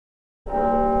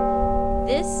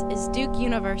This is Duke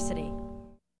University.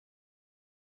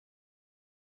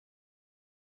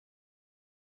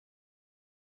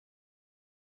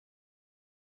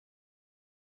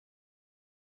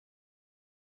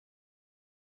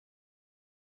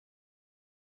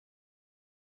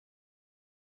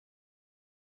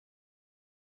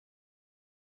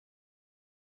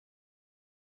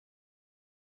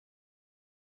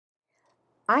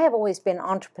 I have always been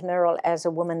entrepreneurial as a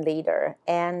woman leader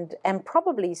and am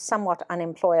probably somewhat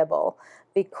unemployable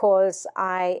because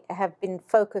I have been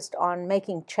focused on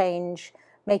making change,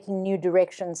 making new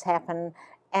directions happen,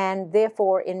 and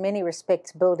therefore, in many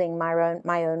respects, building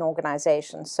my own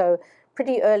organization. So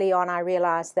pretty early on, I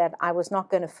realized that I was not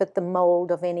going to fit the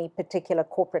mold of any particular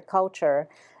corporate culture,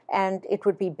 and it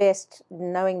would be best,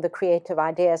 knowing the creative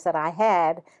ideas that I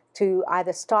had, to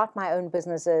either start my own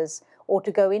businesses or to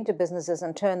go into businesses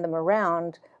and turn them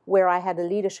around where I had a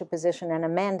leadership position and a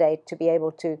mandate to be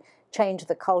able to change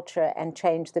the culture and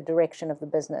change the direction of the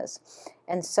business.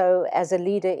 And so as a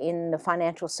leader in the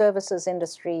financial services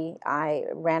industry, I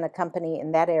ran a company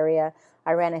in that area.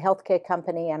 I ran a healthcare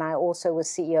company, and I also was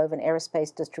CEO of an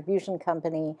aerospace distribution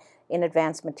company in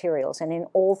advanced materials. And in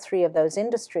all three of those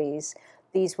industries,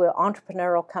 these were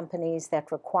entrepreneurial companies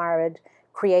that required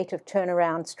creative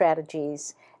turnaround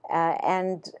strategies,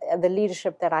 and the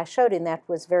leadership that I showed in that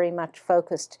was very much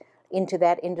focused into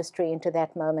that industry, into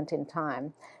that moment in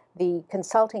time. The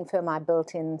consulting firm I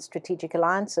built in Strategic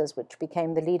Alliances, which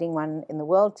became the leading one in the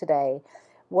world today,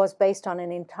 was based on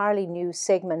an entirely new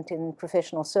segment in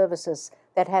professional services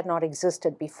that had not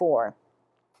existed before.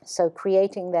 So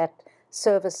creating that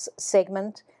service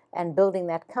segment and building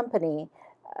that company,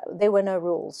 there were no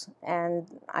rules, and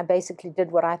I basically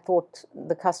did what I thought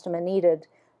the customer needed,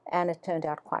 and it turned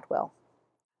out quite well.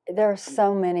 There are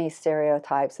so many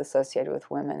stereotypes associated with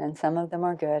women, and some of them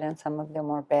are good and some of them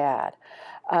are bad.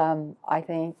 I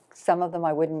think some of them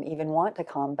I wouldn't even want to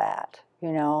combat.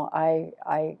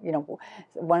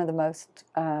 One of the most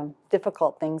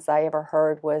difficult things I ever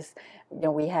heard was,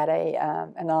 we had a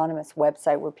anonymous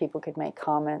website where people could make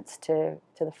comments to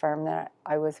the firm that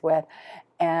I was with,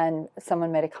 and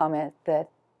someone made a comment that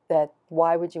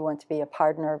why would you want to be a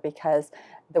partner because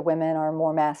the women are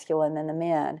more masculine than the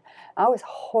men. I was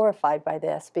horrified by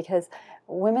this because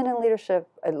women in leadership,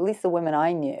 at least the women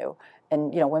I knew,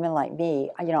 and women like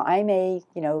me, I may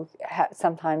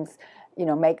sometimes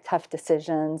make tough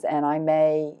decisions, and I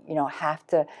may have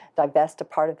to divest a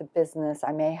part of the business.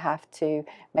 I may have to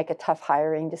make a tough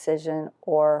hiring decision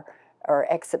or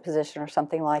exit position or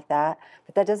something like that,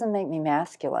 but that doesn't make me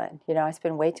masculine. I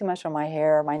spend way too much on my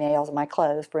hair, my nails, and my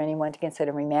clothes for anyone to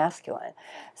consider me masculine.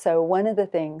 So one of the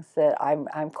things that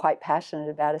I'm quite passionate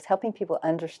about is helping people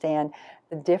understand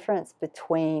the difference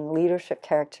between leadership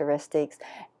characteristics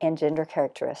and gender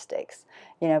characteristics.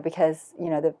 Because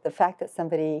the fact that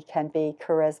somebody can be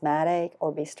charismatic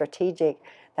or be strategic,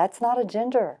 that's not a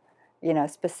gender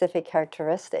specific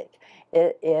characteristic.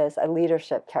 It is a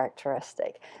leadership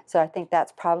characteristic. So I think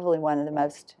that's probably one of the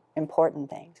most important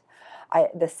things.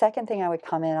 The second thing I would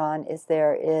comment on is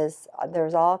there's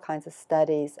all kinds of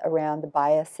studies around the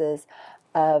biases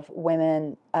of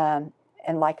women and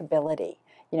likability.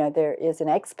 There is an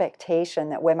expectation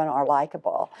that women are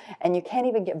likable, and you can't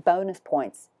even get bonus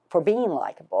points for being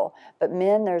likable, but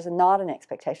men, there's not an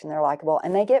expectation they're likable,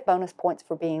 and they get bonus points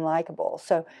for being likable.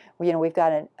 So, we've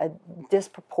got a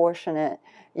disproportionate,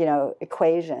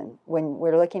 equation when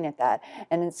we're looking at that.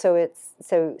 And so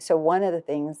so one of the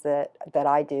things that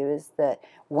I do is that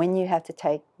when you have to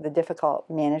take the difficult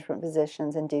management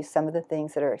positions and do some of the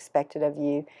things that are expected of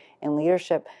you in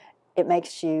leadership, it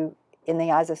makes you, in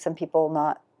the eyes of some people,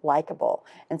 not likable.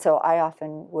 And so I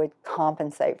often would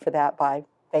compensate for that by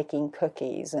baking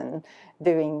cookies and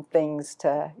doing things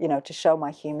to show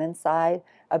my human side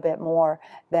a bit more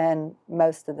than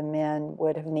most of the men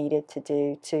would have needed to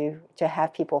do to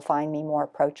have people find me more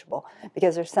approachable.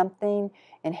 Because there's something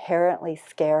inherently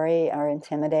scary or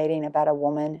intimidating about a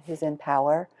woman who's in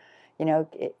power.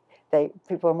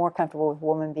 People are more comfortable with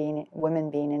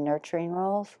women being in nurturing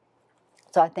roles.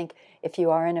 So I think if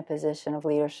you are in a position of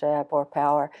leadership or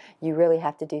power, you really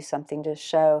have to do something to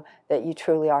show that you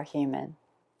truly are human.